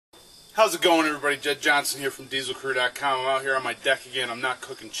How's it going, everybody? Jed Johnson here from dieselcrew.com. I'm out here on my deck again. I'm not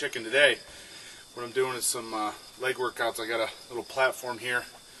cooking chicken today. What I'm doing is some leg workouts. I got a little platform here,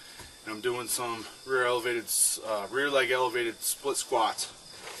 and I'm doing some rear leg elevated split squats.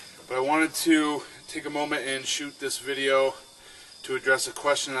 But I wanted to take a moment and shoot this video to address a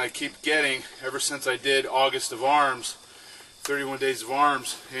question that I keep getting ever since I did August of Arms, 31 Days of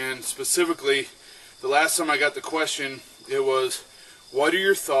Arms, and specifically, the last time I got the question, it was, what are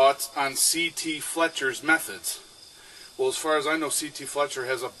your thoughts on C.T. Fletcher's methods? Well, as far as I know, C.T. Fletcher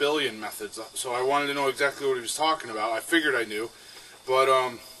has a billion methods, so I wanted to know exactly what he was talking about. I figured I knew, but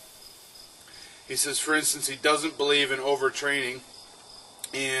he says, for instance, he doesn't believe in overtraining,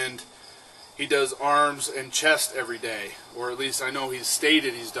 and he does arms and chest every day, or at least I know he's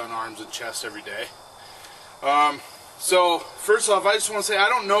stated he's done arms and chest every day. So, first off, I just want to say I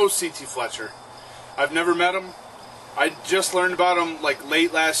don't know C.T. Fletcher. I've never met him. I just learned about him like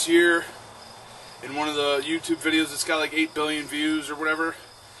late last year in one of the YouTube videos that's got like 8 billion views or whatever.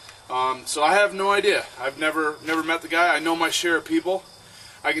 So I have no idea. I've never met the guy. I know my share of people.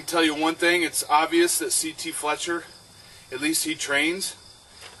 I can tell you one thing. It's obvious that C.T. Fletcher, at least he trains.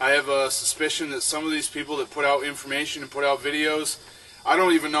 I have a suspicion that some of these people that put out information and put out videos, I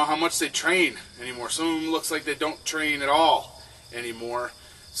don't even know how much they train anymore. Some of them looks like they don't train at all anymore.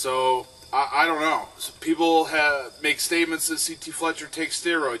 So I don't know. So people make statements that C.T. Fletcher takes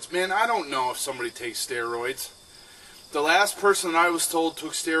steroids. Man, I don't know if somebody takes steroids. The last person that I was told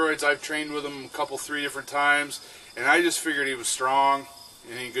took steroids, I've trained with him three different times, and I just figured he was strong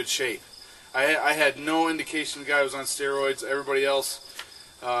and in good shape. I had no indication the guy was on steroids. Everybody else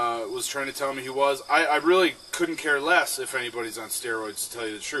was trying to tell me he was. I really couldn't care less if anybody's on steroids, to tell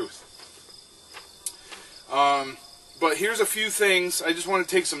you the truth. But here's a few things. I just want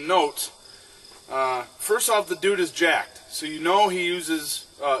to take some notes. First off, the dude is jacked, so you know he uses,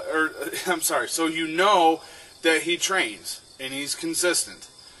 so you know that he trains, and he's consistent,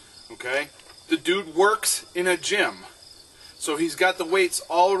 okay? The dude works in a gym, so he's got the weights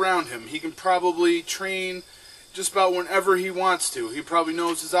all around him. He can probably train just about whenever he wants to. He probably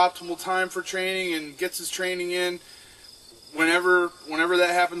knows his optimal time for training and gets his training in whenever that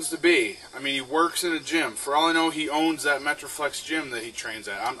happens to be. I mean, he works in a gym. For all I know, he owns that Metroflex gym that he trains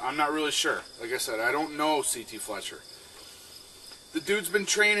at. I'm not really sure. Like I said, I don't know C.T. Fletcher. The dude's been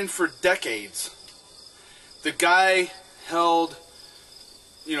training for decades. The guy held,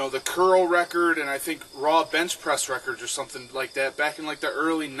 the curl record and I think raw bench press records or something like that back in like the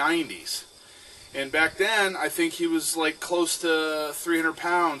early 90s. And back then, I think he was like close to 300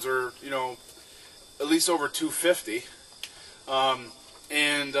 pounds or, at least over 250.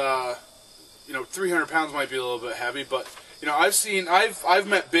 300 pounds might be a little bit heavy, but I've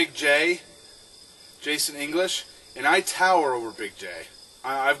met Big J, Jason English, and I tower over Big J.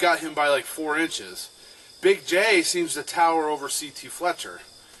 I've got him by like 4 inches. Big J seems to tower over C.T. Fletcher.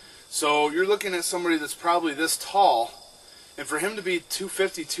 So you're looking at somebody that's probably this tall, and for him to be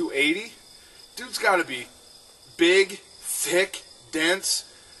 250, 280, dude's got to be big, thick, dense.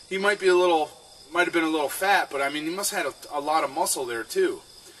 He might have been a little fat, but I mean, he must have had a lot of muscle there too.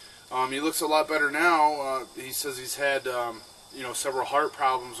 He looks a lot better now. He says he's had, several heart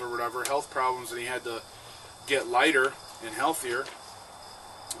problems or whatever, health problems, and he had to get lighter and healthier.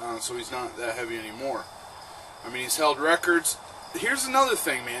 So he's not that heavy anymore. I mean, he's held records. Here's another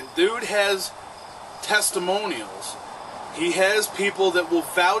thing, man. Dude has testimonials. He has people that will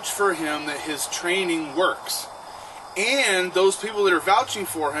vouch for him that his training works. And those people that are vouching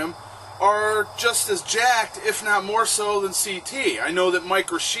for him are just as jacked, if not more so, than C.T. I know that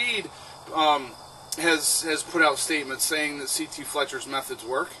Mike Rashid has put out statements saying that C.T. Fletcher's methods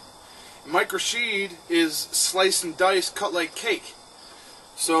work. And Mike Rashid is slice and dice, cut like cake.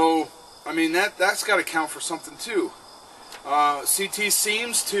 So, I mean, that's got to count for something too. C.T.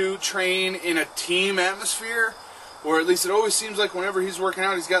 seems to train in a team atmosphere, or at least it always seems like whenever he's working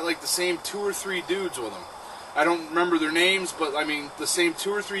out, he's got like the same 2 or 3 dudes with him. I don't remember their names, but I mean, the same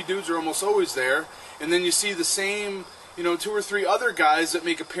 2 or 3 dudes are almost always there. And then you see the same, 2 or 3 other guys that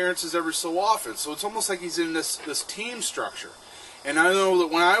make appearances every so often. So it's almost like he's in this team structure. And I know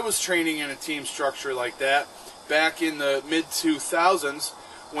that when I was training in a team structure like that, back in the mid-2000s,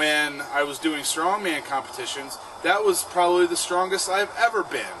 when I was doing strongman competitions, that was probably the strongest I've ever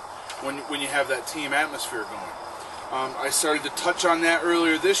been when you have that team atmosphere going. I started to touch on that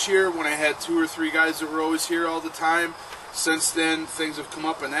earlier this year when I had 2 or 3 guys that were always here all the time. Since then, things have come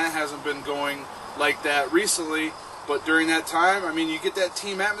up, and that hasn't been going like that recently. But during that time, I mean, you get that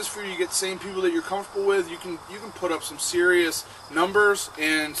team atmosphere, you get the same people that you're comfortable with, you can put up some serious numbers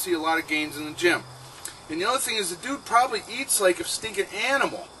and see a lot of gains in the gym. And the other thing is, the dude probably eats like a stinking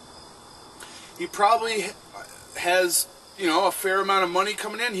animal. he probably has, you know, a fair amount of money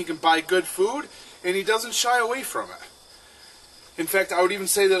coming in. He can buy good food, and he doesn't shy away from it. In fact, I would even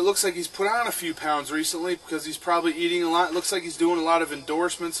say that it looks like he's put on a few pounds recently because he's probably eating a lot. It looks like he's doing a lot of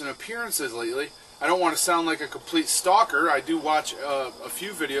endorsements and appearances lately. I don't want to sound like a complete stalker. I do watch a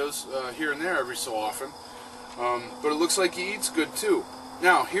few videos here and there every so often. But it looks like he eats good too.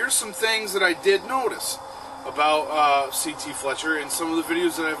 Now, here's some things that I did notice about CT Fletcher in some of the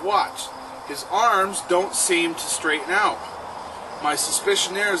videos that I've watched. His arms don't seem to straighten out. My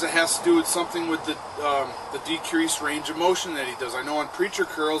suspicion there is it has to do with something with the decreased range of motion that he does. I know on preacher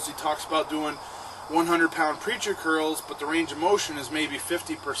curls he talks about doing 100-pound preacher curls, but the range of motion is maybe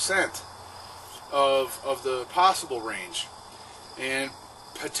 50% of the possible range. And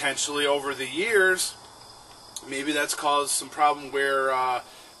potentially over the years, maybe that's caused some problem where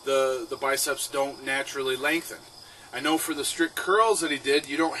the biceps don't naturally lengthen. I know for the strict curls that he did,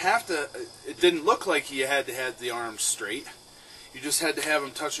 you don't have to, it didn't look like he had to have the arms straight. You just had to have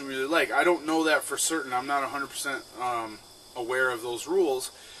him touching with your leg. I don't know that for certain. I'm not 100% aware of those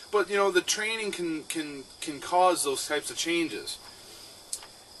rules. But, you know, the training can cause those types of changes.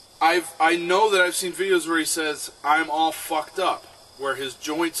 I know that I've seen videos where he says, I'm all fucked up, where his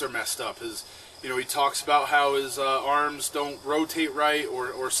joints are messed up. You know, he talks about how his arms don't rotate right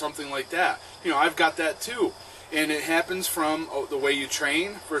or something like that. You know, I've got that too. And it happens from the way you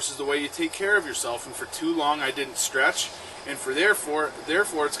train versus the way you take care of yourself. And for too long I didn't stretch. And therefore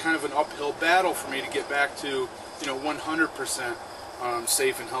it's kind of an uphill battle for me to get back to, you know, 100%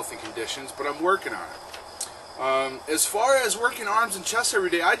 safe and healthy conditions. But I'm working on it. As far as working arms and chest every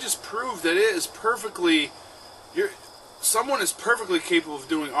day, I just proved that it is perfectly... Someone is perfectly capable of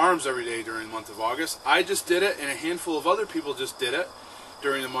doing arms every day during the month of August. I just did it, and a handful of other people just did it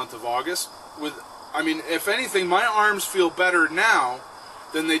during the month of August. I mean, if anything, my arms feel better now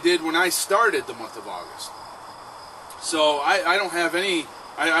than they did when I started the month of August. So I don't have any,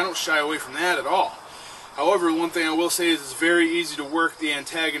 I don't shy away from that at all. However, one thing I will say is it's very easy to work the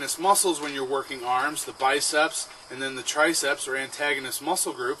antagonist muscles when you're working arms, the biceps, and then the triceps or antagonist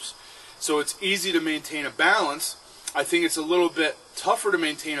muscle groups. So it's easy to maintain a balance. I think it's a little bit tougher to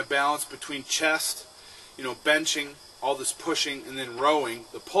maintain a balance between chest, you know, benching, all this pushing, and then rowing,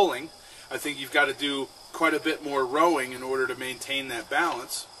 the pulling. I think you've got to do quite a bit more rowing in order to maintain that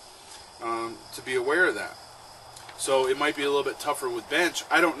balance, to be aware of that. So it might be a little bit tougher with bench.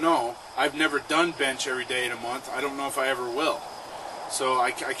 I don't know. I've never done bench every day in a month. I don't know if I ever will. So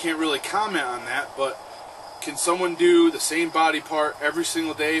I can't really comment on that, but can someone do the same body part every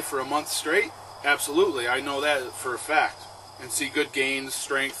single day for a month straight? Absolutely. I know that for a fact, and see good gains,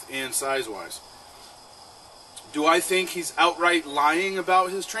 strength, and size-wise. Do I think he's outright lying about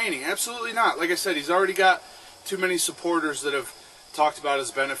his training? Absolutely not. Like I said, he's already got too many supporters that have talked about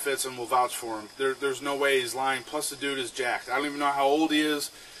his benefits and will vouch for him. There's no way he's lying. Plus, the dude is jacked. I don't even know how old he is,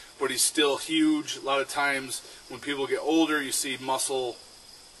 but he's still huge. A lot of times when people get older, you see muscle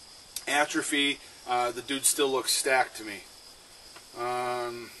atrophy. The dude still looks stacked to me.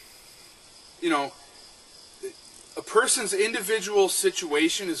 You know, a person's individual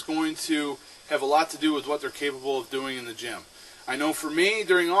situation is going to have a lot to do with what they're capable of doing in the gym. I know for me,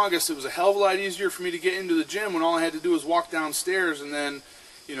 during August, it was a hell of a lot easier for me to get into the gym when all I had to do was walk downstairs and then,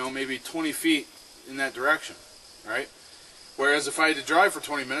 you know, maybe 20 feet in that direction, right? Whereas if I had to drive for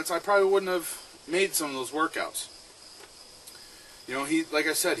 20 minutes, I probably wouldn't have made some of those workouts. You know, like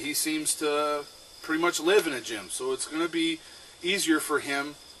I said, he seems to pretty much live in a gym, so it's going to be easier for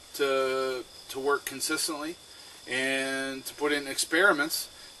him to work consistently and to put in experiments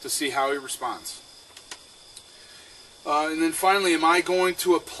to see how he responds. And then finally, am I going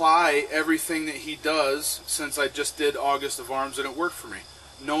to apply everything that he does since I just did August of arms and it worked for me?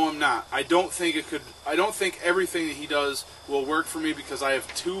 No, I'm not. I don't think everything that he does will work for me because I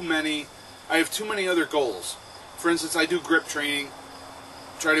have too many other goals. For instance, I do grip training,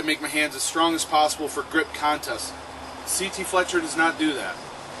 try to make my hands as strong as possible for grip contests. CT Fletcher does not do that.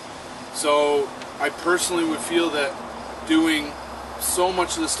 So I personally would feel that doing so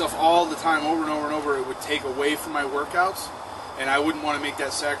much of this stuff all the time, over and over and over, it would take away from my workouts, and I wouldn't want to make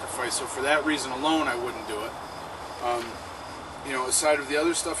that sacrifice. So for that reason alone, I wouldn't do it. You know, aside of the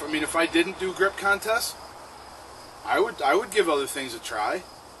other stuff, I mean, if I didn't do grip contests, I would give other things a try.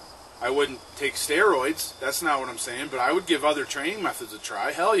 I wouldn't take steroids. That's not what I'm saying, but I would give other training methods a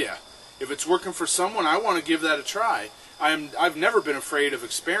try. Hell yeah. If it's working for someone, I want to give that a try. I've never been afraid of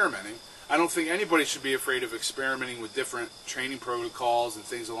experimenting. I don't think anybody should be afraid of experimenting with different training protocols and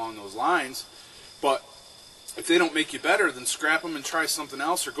things along those lines. But if they don't make you better, then scrap them and try something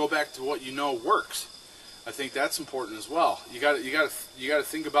else or go back to what you know works. I think that's important as well. You got to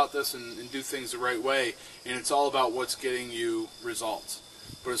think about this and do things the right way, and it's all about what's getting you results.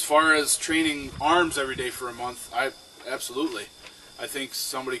 But as far as training arms every day for a month, absolutely. I think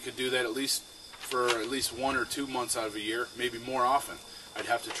somebody could do that at least for at least 1 or 2 months out of a year, maybe more often. I'd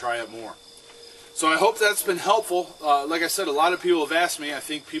have to try it more. So I hope that's been helpful. Like I said, a lot of people have asked me. I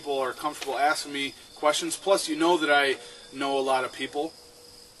think people are comfortable asking me questions. Plus, you know that I know a lot of people.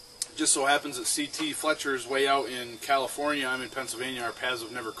 Just so happens that CT Fletcher is way out in California. I'm in Pennsylvania. Our paths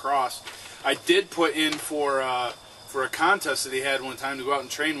have never crossed. I did put in for a contest that he had one time to go out and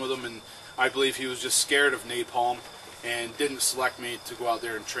train with him, and I believe he was just scared of napalm and didn't select me to go out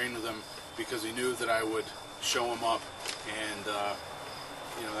there and train with him because he knew that I would show him up, and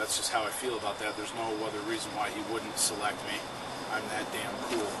you know, that's just how I feel about that. There's no other reason why he wouldn't select me. I'm that damn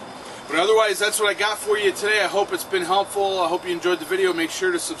cool. But otherwise, that's what I got for you today. I hope it's been helpful. I hope you enjoyed the video. Make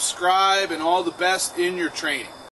sure to subscribe, and all the best in your training.